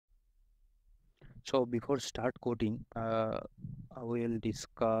So before start coding, I will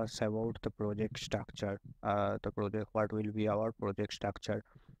discuss about the project structure. The project, what will be our project structure.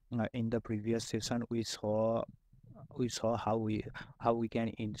 In the previous session, we saw how we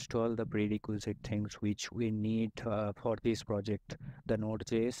can install the prerequisite things which we need for this project, the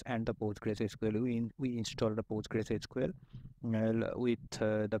Node.js and the PostgreSQL. We install the PostgreSQL with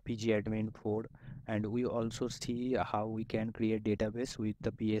the pgadmin 4, and we also see how we can create database with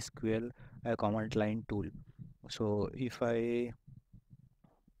the PSQL command line tool. So if I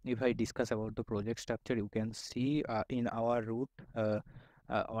discuss about the project structure, you can see in our root,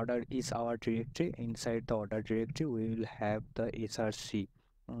 order is our directory. Inside the order directory, we will have the src,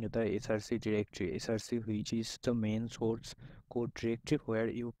 the src directory, src, which is the main source code directory where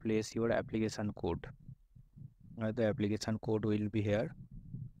you place your application code. The application code will be here,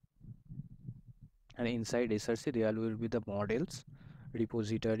 and inside src there will be the models,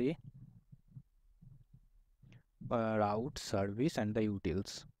 repository, route, service, and the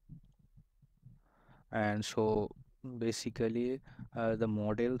utils. And so basically, the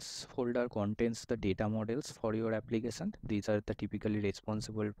models folder contains the data models for your application. These are the typically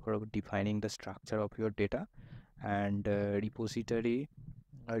responsible for defining the structure of your data. And repository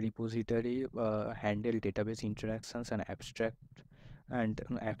handle database interactions and abstract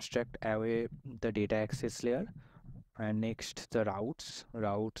away the data access layer. And next, the routes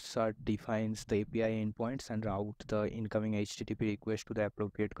are defines the API endpoints and route the incoming HTTP request to the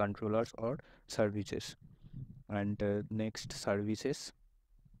appropriate controllers or services. And next, services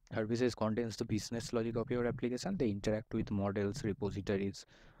contains the business logic of your application. They interact with models, repositories,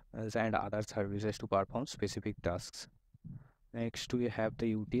 and other services to perform specific tasks. Next, we have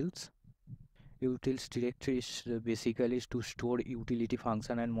the utils. Utils directory is basically is to store utility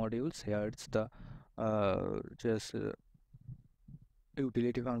function and modules. Here it's the just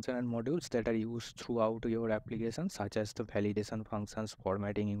utility function and modules that are used throughout your application, such as the validation functions,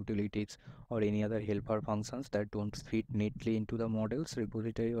 formatting utilities, or any other helper functions that don't fit neatly into the models,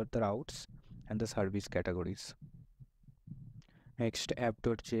 repository, or the routes and the service categories. Next,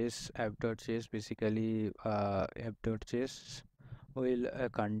 app.js basically app.js will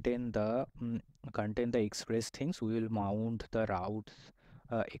contain the express things. We will mount the routes,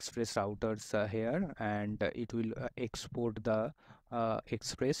 express routers here, and it will export the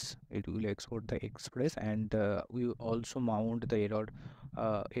express. It will export the express, and we will also mount the error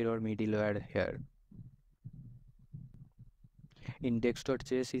middleware here.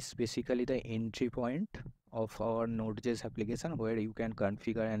 Index.js is basically the entry point of our Node.js application where you can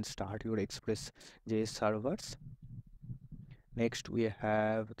configure and start your Express.js servers. Next, we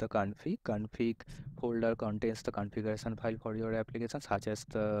have the config. Config folder contains the configuration file for your application, such as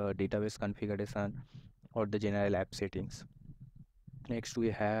the database configuration or the general app settings. Next, we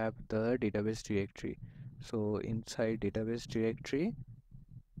have the database directory. So inside database directory,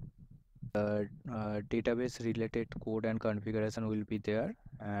 database related code and configuration will be there,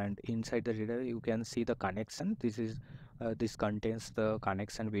 and inside the database you can see the connection. This contains the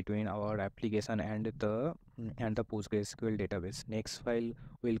connection between our application and the PostgreSQL database. Next file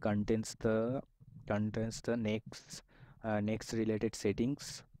will contains the next related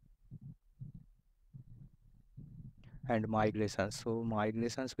settings and migrations. So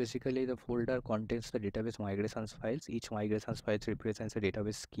migrations, basically the folder contains the database migrations files. Each migrations files represents a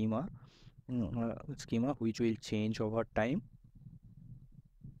database schema which will change over time.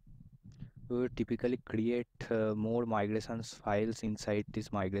 We will typically create more migrations files inside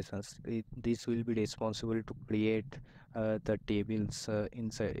these migrations. This will be responsible to create the tables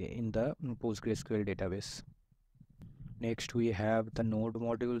inside in the PostgreSQL database. Next, we have the node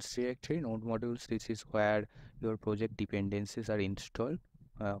modules directory. Node modules, this is where your project dependencies are installed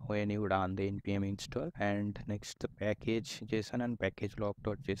when you run the npm install. And next, the package JSON and package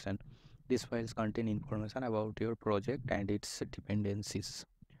log.json. These files contain information about your project and its dependencies.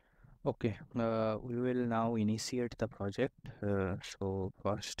 Okay, we will now initiate the project. So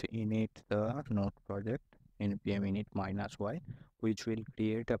first init the node project npm init -y, which will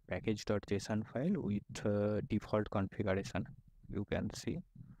create a package.json file with default configuration. You can see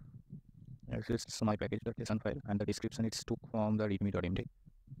this is my package.json file, and the description is took from the readme.md.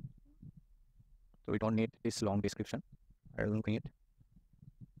 So we don't need this long description. I will looking it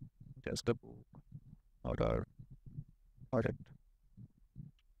just the order project.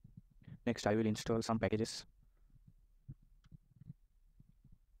 Next, I will install some packages.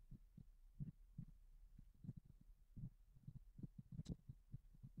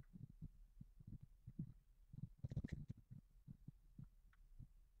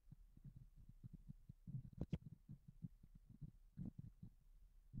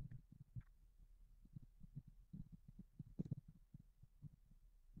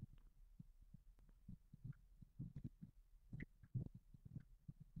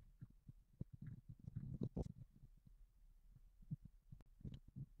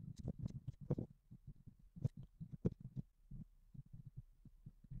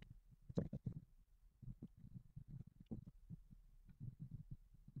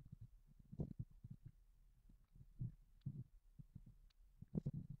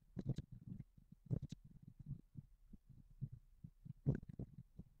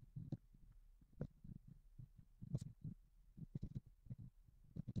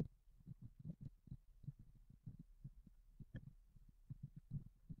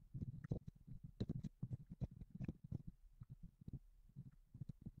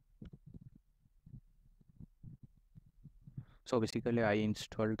 So basically, I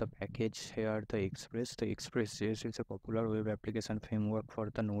installed the package here, the Express. The Express.js is a popular web application framework for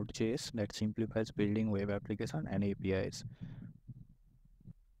the Node.js that simplifies building web application and APIs.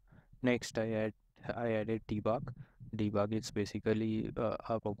 Next, I added debug. Debug is basically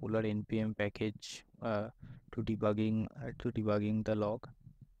a popular npm package to debugging the log.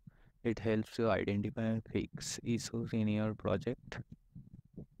 It helps you identify and fix issues in your project.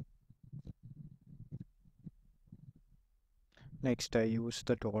 Next, I use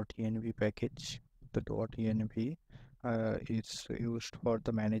the .env package. The .env is used for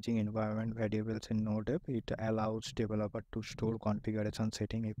the managing environment variables in Node. It allows developer to store configuration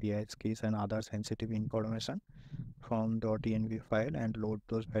setting, APIs keys, and other sensitive information from .env file and load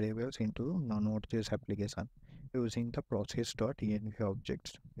those variables into Node.js application using the process.env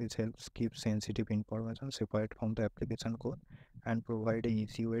objects. This helps keep sensitive information separate from the application code and provide a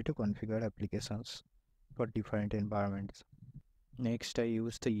easy way to configure applications for different environments. Next, I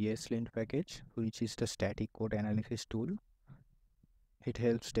use the ESLint package, which is the static code analysis tool. It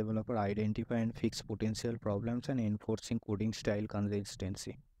helps developer identify and fix potential problems and enforcing coding style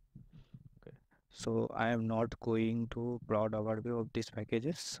consistency. Okay. So I am not going to broad overview of these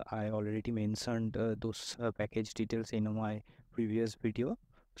packages. I already mentioned those package details in my previous video.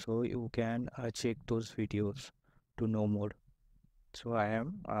 So you can check those videos to know more. So I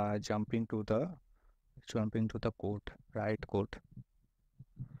am jumping to the code, right code.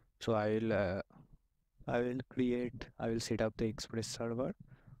 So I will set up the Express server,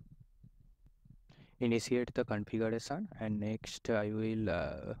 initiate the configuration, and next I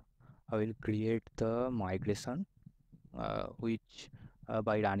will create the migration, which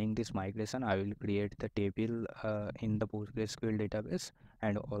by running this migration, I will create the table in the PostgreSQL database,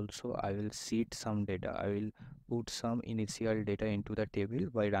 and also I will seed some data. I will put some initial data into the table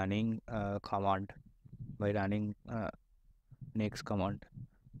by running by running next command.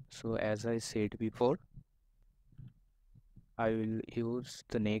 So as I said before, I will use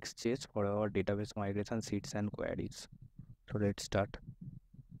the Next.js for our database migration seeds and queries. So let's start.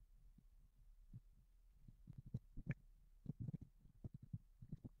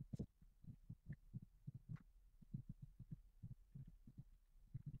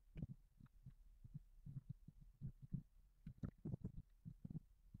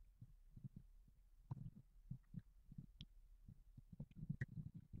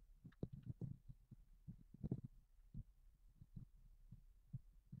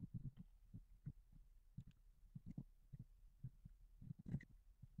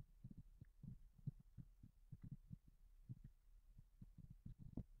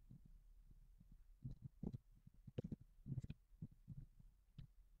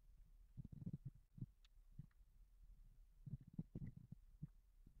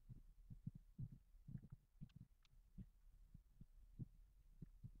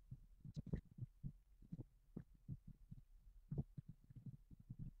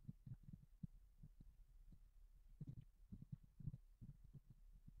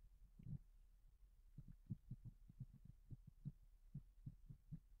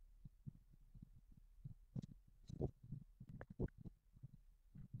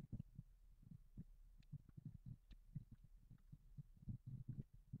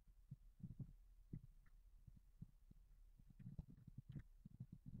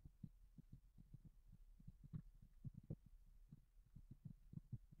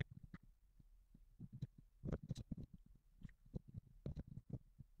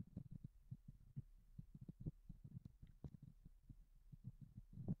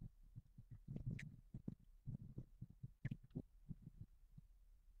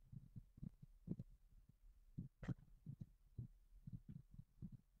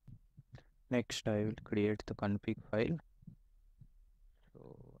 Next, I will create the config file.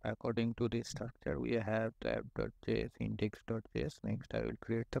 So according to this structure, we have the app.js, index.js. Next, I will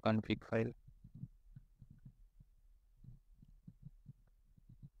create the config file.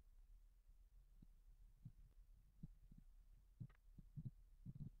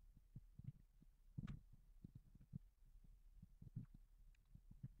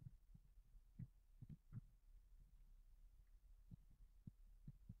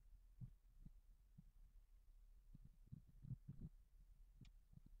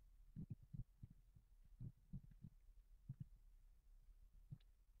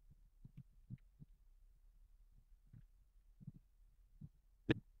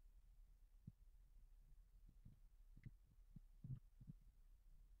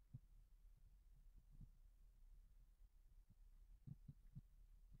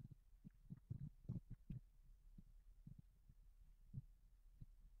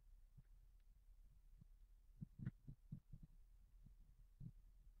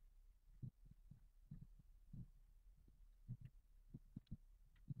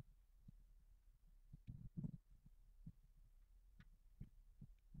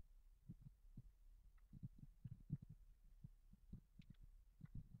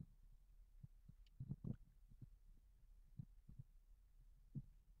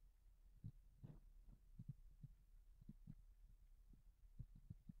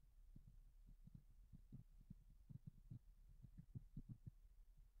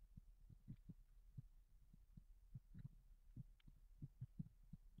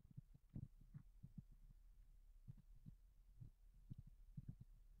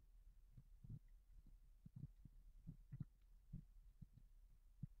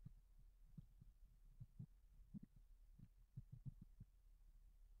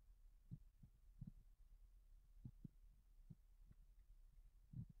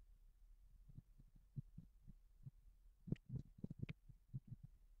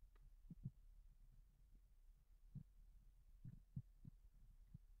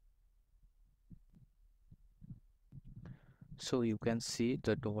 So you can see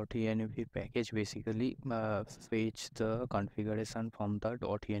the .env package basically fetch the configuration from the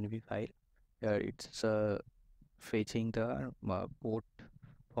 .env file. It's fetching the port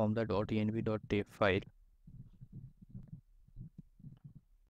from the .env.def file,